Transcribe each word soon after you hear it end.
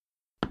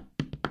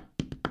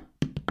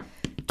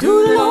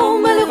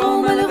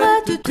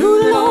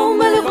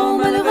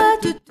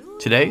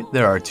Today,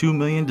 there are 2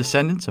 million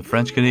descendants of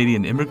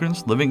French-Canadian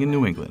immigrants living in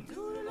New England.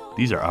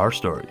 These are our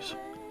stories.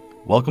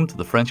 Welcome to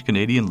the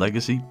French-Canadian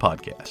Legacy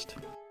Podcast.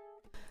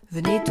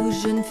 Venez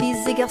tous jeunes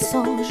filles et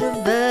garçons, je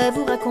vais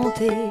vous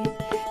raconter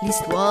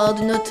l'histoire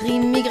de notre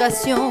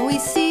immigration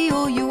ici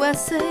au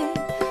USA,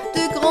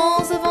 de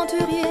grands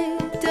aventuriers,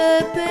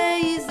 de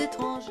pays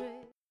étrangers.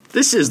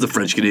 This is the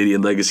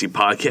French-Canadian Legacy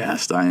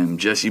Podcast. I am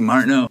Jesse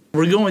Martineau.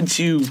 We're going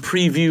to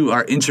preview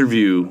our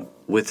interview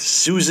with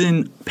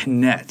Susan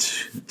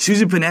Pinnette.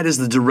 Susan Pinnette is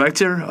the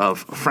director of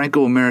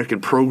Franco-American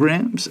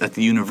programs at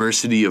the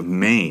University of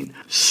Maine.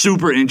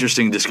 Super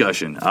interesting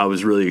discussion. I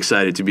was really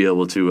excited to be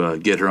able to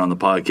get her on the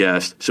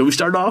podcast. So we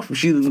start off,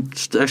 she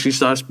actually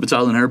starts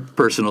telling her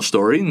personal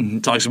story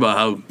and talks about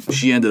how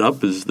she ended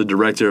up as the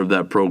director of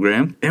that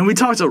program. And we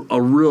talked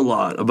a real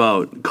lot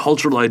about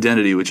cultural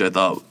identity, which I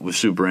thought was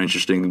super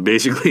interesting.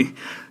 Basically,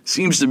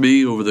 seems to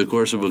be over the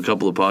course of a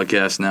couple of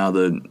podcasts now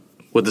that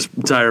what this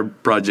entire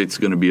project is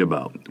going to be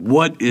about.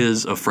 What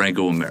is a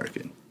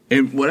Franco-American?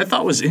 And what I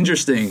thought was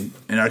interesting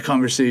in our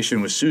conversation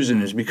with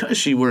Susan is because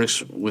she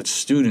works with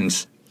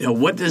students,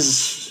 what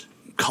does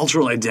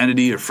cultural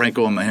identity or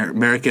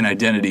Franco-American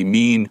identity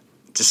mean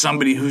to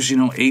somebody who's,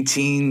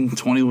 18,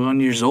 21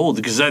 years old?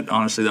 Because that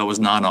was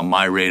not on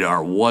my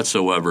radar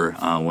whatsoever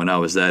when I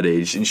was that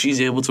age. And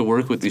she's able to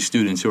work with these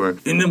students who are,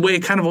 in a way,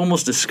 kind of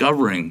almost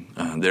discovering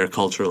their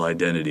cultural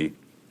identity.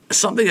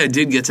 Something I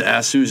did get to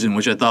ask Susan,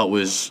 which I thought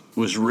was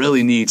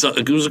really neat. So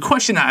it was a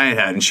question I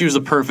had, and she was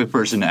the perfect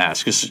person to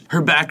ask because her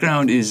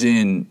background is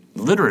in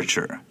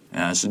literature.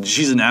 So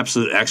she's an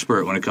absolute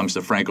expert when it comes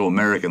to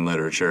Franco-American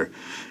literature.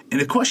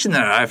 And the question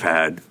that I've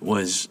had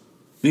was,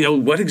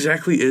 what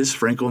exactly is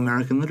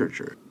Franco-American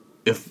literature?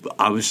 If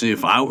I were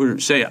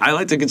to say, I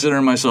like to consider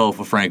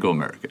myself a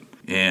Franco-American.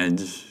 And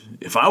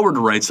if I were to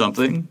write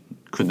something,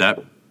 could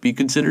that be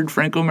considered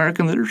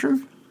Franco-American literature?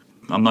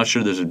 I'm not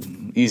sure there's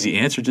an easy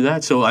answer to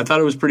that, so I thought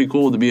it was pretty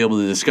cool to be able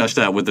to discuss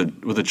that with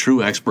a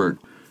true expert.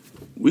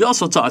 We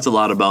also talked a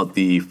lot about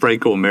the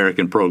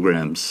Franco-American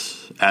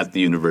programs at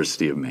the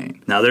University of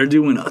Maine. Now, they're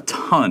doing a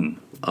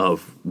ton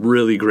of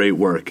really great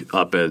work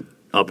up in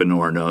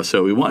Orono,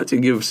 so we wanted to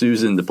give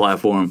Susan the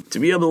platform to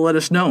be able to let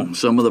us know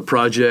some of the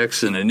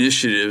projects and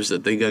initiatives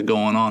that they got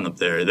going on up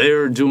there. They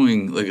are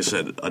doing, like I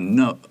said,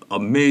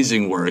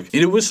 amazing work.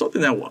 And it was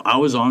something that I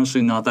was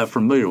honestly not that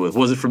familiar with,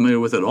 wasn't familiar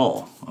with at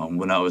all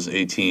when I was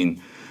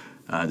 18,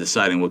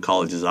 deciding what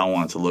colleges I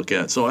wanted to look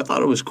at. So I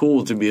thought it was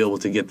cool to be able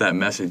to get that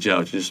message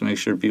out, just to make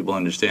sure people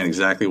understand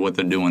exactly what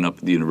they're doing up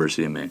at the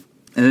University of Maine.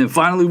 And then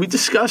finally, we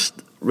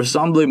discussed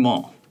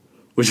Rassemblement,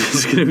 which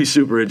is going to be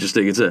super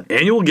interesting. It's an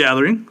annual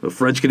gathering of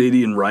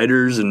French-Canadian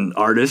writers and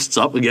artists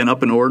up in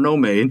Orono,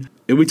 Maine.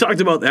 And we talked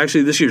about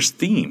actually this year's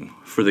theme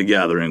for the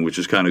gathering, which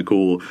is kind of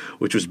cool,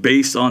 which was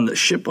based on the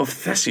ship of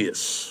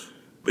Theseus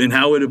and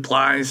how it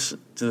applies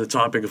to the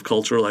topic of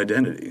cultural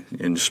identity,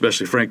 and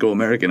especially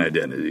Franco-American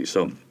identity.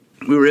 So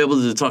we were able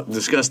to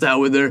discuss that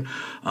with her,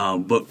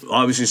 but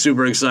obviously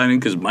super exciting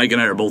because Mike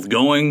and I are both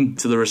going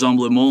to the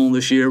Rassemblement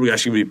this year. We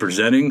actually be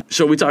presenting.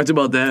 So we talked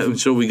about that, and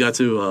so we got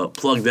to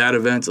plug that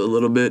event a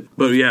little bit.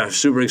 But yeah,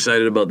 super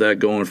excited about that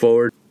going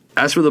forward.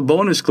 As for the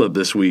bonus clip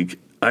this week,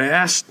 I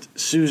asked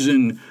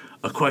Susan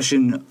a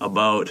question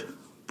about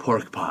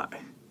pork pie.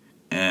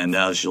 And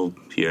as you'll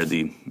hear,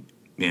 the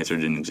answer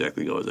didn't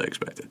exactly go as I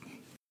expected.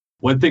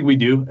 One thing we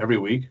do every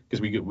week,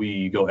 because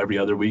we go every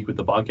other week with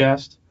the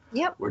podcast,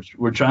 yep,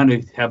 we're trying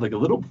to have like a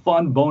little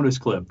fun bonus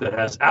clip that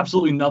has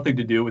absolutely nothing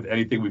to do with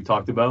anything we've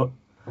talked about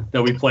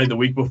that we played the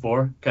week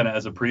before, kind of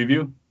as a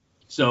preview.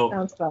 So,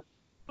 sounds fun.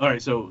 All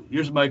right, so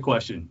here's my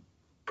question.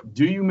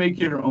 Do you make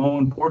your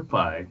own pork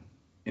pie?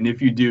 And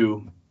if you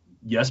do,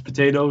 yes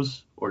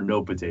potatoes or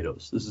no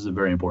potatoes? This is a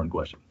very important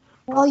question.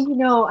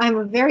 Well, I'm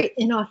a very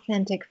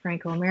inauthentic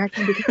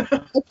Franco-American because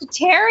I'm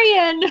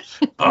vegetarian.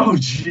 Oh,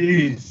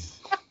 jeez.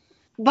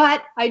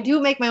 But I do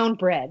make my own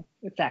bread,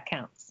 if that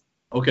counts.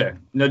 Okay.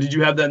 Now, did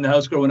you have that in the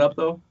house growing up,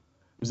 though?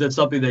 Was that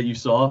something that you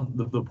saw,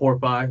 the pork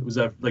pie? Was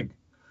that like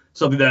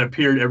something that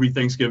appeared every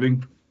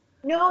Thanksgiving?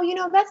 No,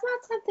 that's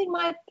not something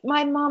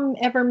my mom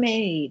ever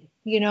made,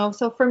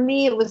 So for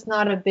me, it was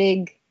not a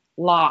big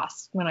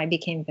loss when I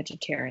became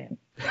vegetarian.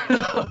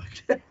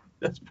 Okay.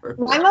 That's perfect.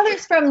 My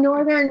mother's from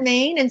northern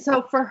Maine, and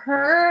so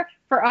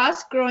for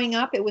us growing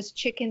up, it was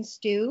chicken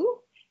stew.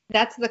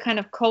 That's the kind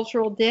of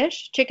cultural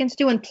dish. Chicken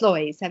stew and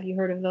ploys. Have you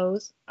heard of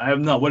those? I have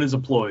not. What is a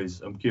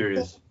ploys? I'm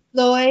curious.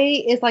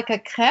 Ploy is like a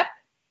crepe,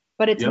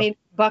 but it's Yep. made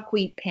with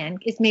buckwheat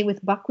It's made with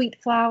buckwheat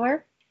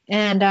flour.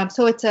 And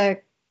so it's a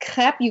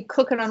crepe. You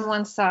cook it on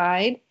one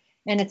side,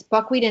 and it's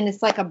buckwheat, and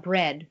it's like a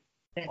bread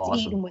that's Awesome.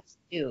 eaten with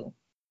stew.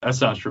 That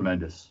sounds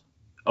tremendous.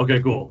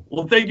 Okay, cool.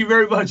 Well, thank you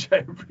very much. I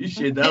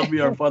appreciate that. That'll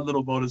be our fun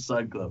little bonus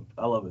side clip.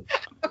 I love it.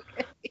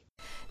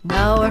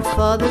 Now our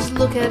fathers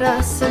look at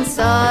us and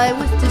sigh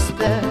with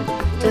despair,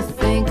 to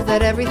think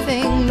that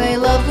everything they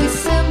love we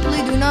simply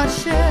do not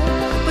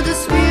share. But the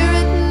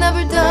spirit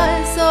never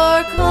dies,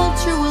 our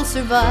culture will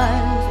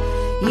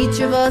survive.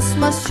 Each of us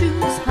must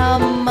choose how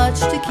much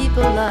to keep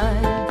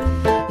alive.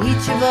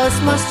 Each of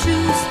us must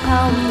choose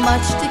how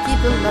much to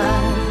keep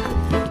alive.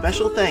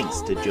 Special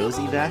thanks to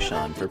Josie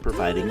Vachon for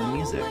providing the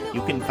music.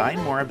 You can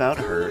find more about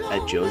her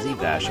at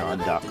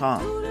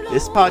josievachon.com.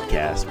 This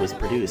podcast was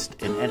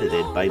produced and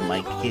edited by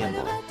Mike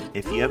Campbell.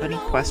 If you have any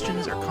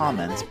questions or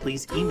comments,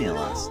 please email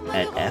us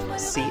at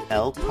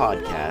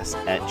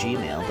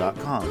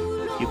fclpodcast@gmail.com.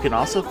 You can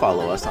also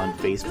follow us on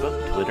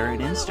Facebook, Twitter,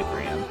 and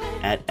Instagram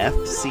at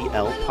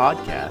FCL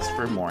Podcast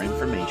for more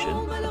information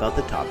about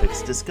the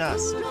topics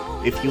discussed.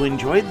 If you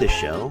enjoyed the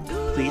show,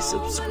 please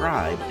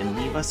subscribe and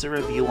leave us a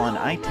review on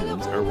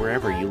iTunes or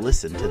wherever you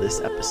listen to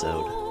this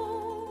episode.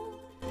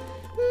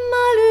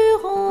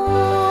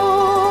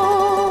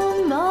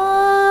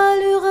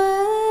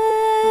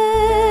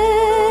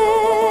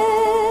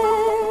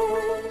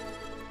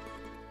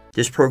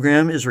 This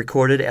program is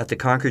recorded at the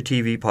Concord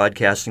TV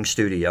Podcasting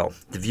Studio.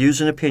 The views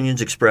and opinions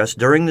expressed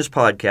during this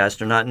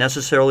podcast are not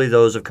necessarily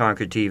those of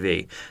Concord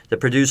TV. The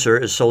producer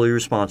is solely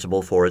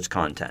responsible for its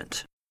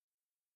content.